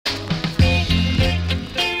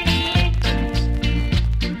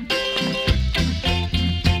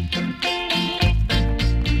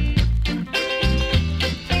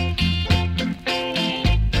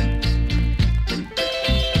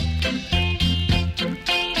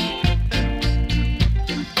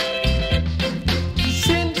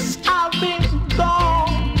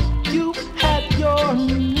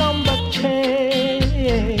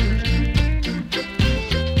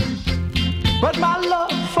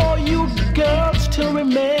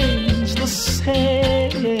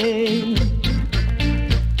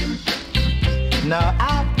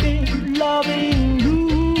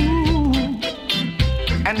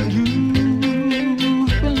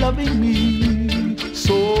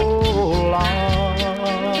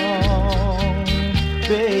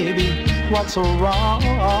what's wrong.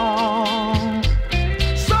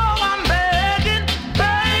 So I'm begging,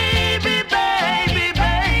 baby, baby,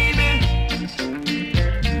 baby,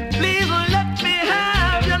 please let me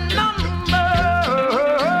have your number.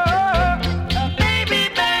 Baby,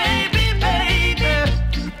 baby, baby,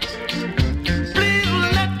 please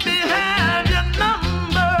let me have your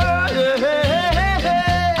number.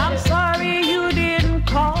 Yeah. I'm sorry you didn't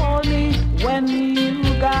call me when you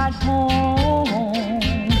got home.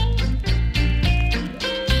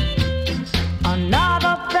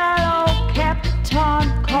 Another fellow kept on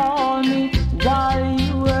calling me while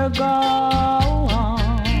you were gone.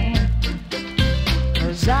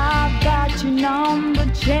 'Cause I've got your number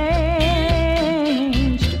changed,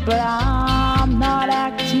 but I'm not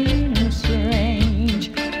acting strange.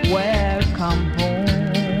 Welcome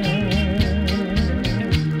home.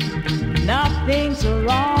 Nothing's